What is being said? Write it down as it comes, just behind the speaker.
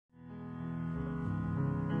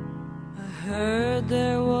heard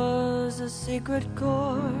there was a secret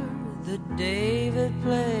chord that David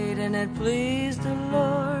played and it pleased the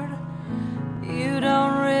Lord. You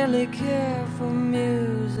don't really care for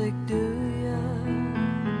music, do ya?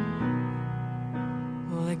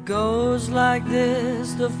 Well, it goes like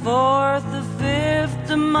this: the fourth, the fifth,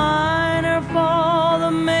 the minor fall, the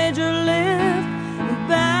major lift, the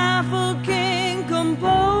baffled king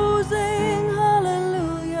composing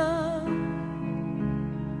hallelujah,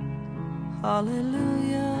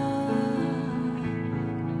 hallelujah,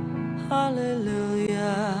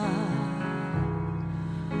 hallelujah,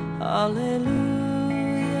 hallelujah,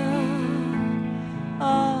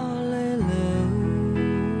 hallelujah.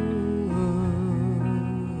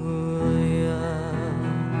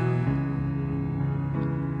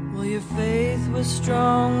 Well, your faith was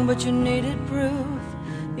strong, but you needed proof.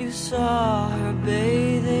 You saw her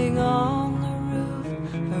bathing on the roof,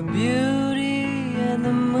 her beauty and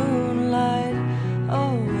the moonlight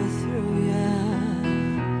overthrew ya.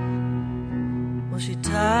 Well, she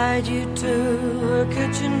tied you to her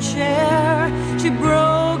kitchen chair, she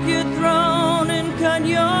broke your throne and cut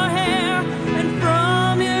your hair, and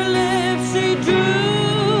from your lips she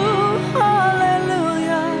drew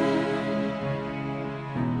hallelujah,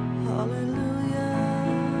 hallelujah,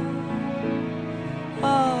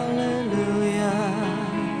 hallelujah,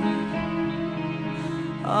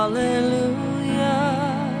 hallelujah,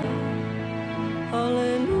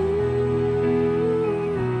 hallelujah.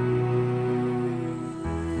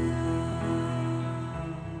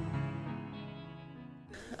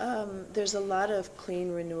 There's a lot of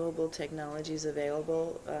clean, renewable technologies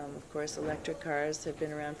available. Of course, electric cars have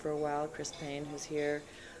been around for a while. Chris Payne, who's here,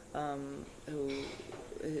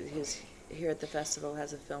 who's here at the festival,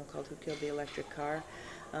 has a film called Who Killed the Electric Car?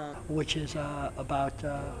 Which is about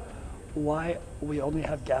why we only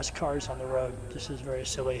have gas cars on the road. This is very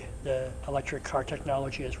silly. The electric car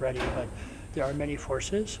technology is ready, but there are many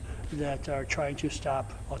forces that are trying to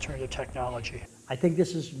stop alternative technology. I think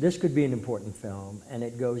this could be an important film, and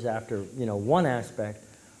it goes after one aspect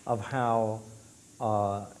of how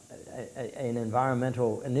an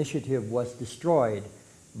environmental initiative was destroyed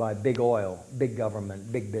by big oil, big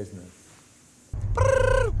government, big business.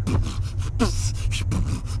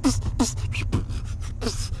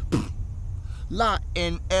 La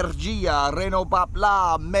energía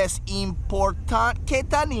renovable más importante que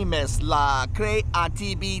tenemos la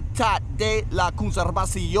creatividad de la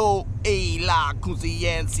conservación y la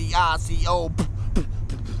concienciación.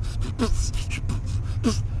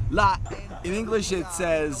 In English it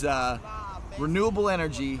says renewable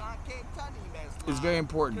energy is very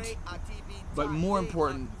important, but more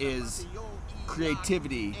important is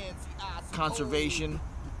creativity, conservation,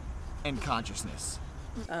 and consciousness.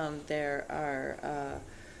 There are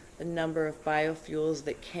a number of biofuels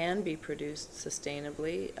that can be produced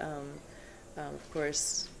sustainably. Of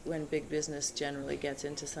course, when big business generally gets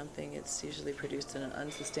into something, it's usually produced in an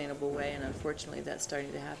unsustainable way, and unfortunately that's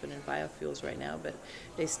starting to happen in biofuels right now, but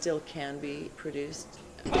they still can be produced.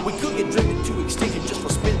 We could get driven to extinction just for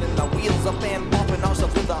spinning our wheels up and bumping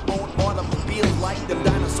ourselves with our own automobiles, like them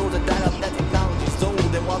dinosaurs that died up, that technology's sold,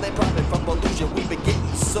 and while they profit from pollution, we've been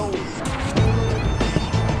getting sold.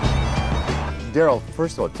 Daryl,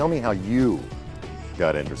 first of all, tell me how you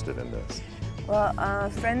got interested in this. Well, a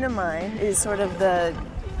friend of mine is sort of the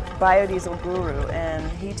biodiesel guru, and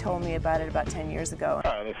he told me about it about 10 years ago.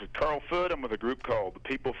 Hi, this is Carl Foot. I'm with a group called the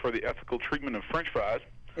People for the Ethical Treatment of French Fries.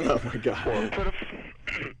 Oh my God. Or PITF.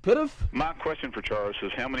 PITF? My question for Charles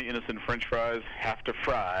is how many innocent French fries have to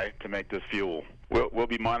fry to make this fuel? We'll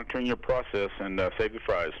be monitoring your process and save the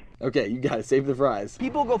fries. Okay, you gotta save the fries.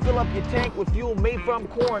 People go fill up your tank with fuel made from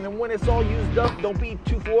corn, and when it's all used up, don't be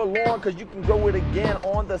too forlorn, because you can grow it again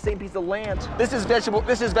on the same piece of land. This is vegetable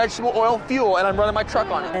oil fuel, and I'm running my truck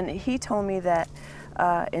on it. And he told me that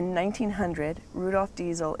in 1900, Rudolf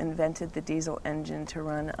Diesel invented the diesel engine to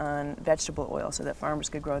run on vegetable oil so that farmers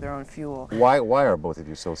could grow their own fuel. Why are both of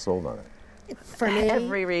you so sold on it? For me,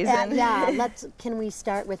 every reason. Can we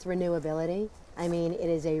start with renewability? I mean, it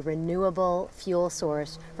is a renewable fuel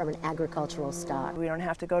source from an agricultural stock. We don't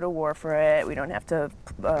have to go to war for it. We don't have to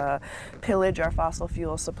pillage our fossil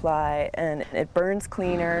fuel supply, and it burns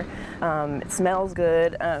cleaner. It smells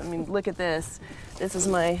good. I mean, look at this. This is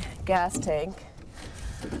my gas tank.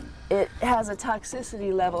 It has a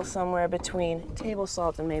toxicity level somewhere between table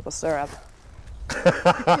salt and maple syrup.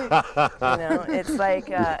 It's like...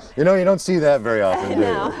 you don't see that very often, do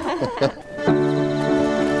you?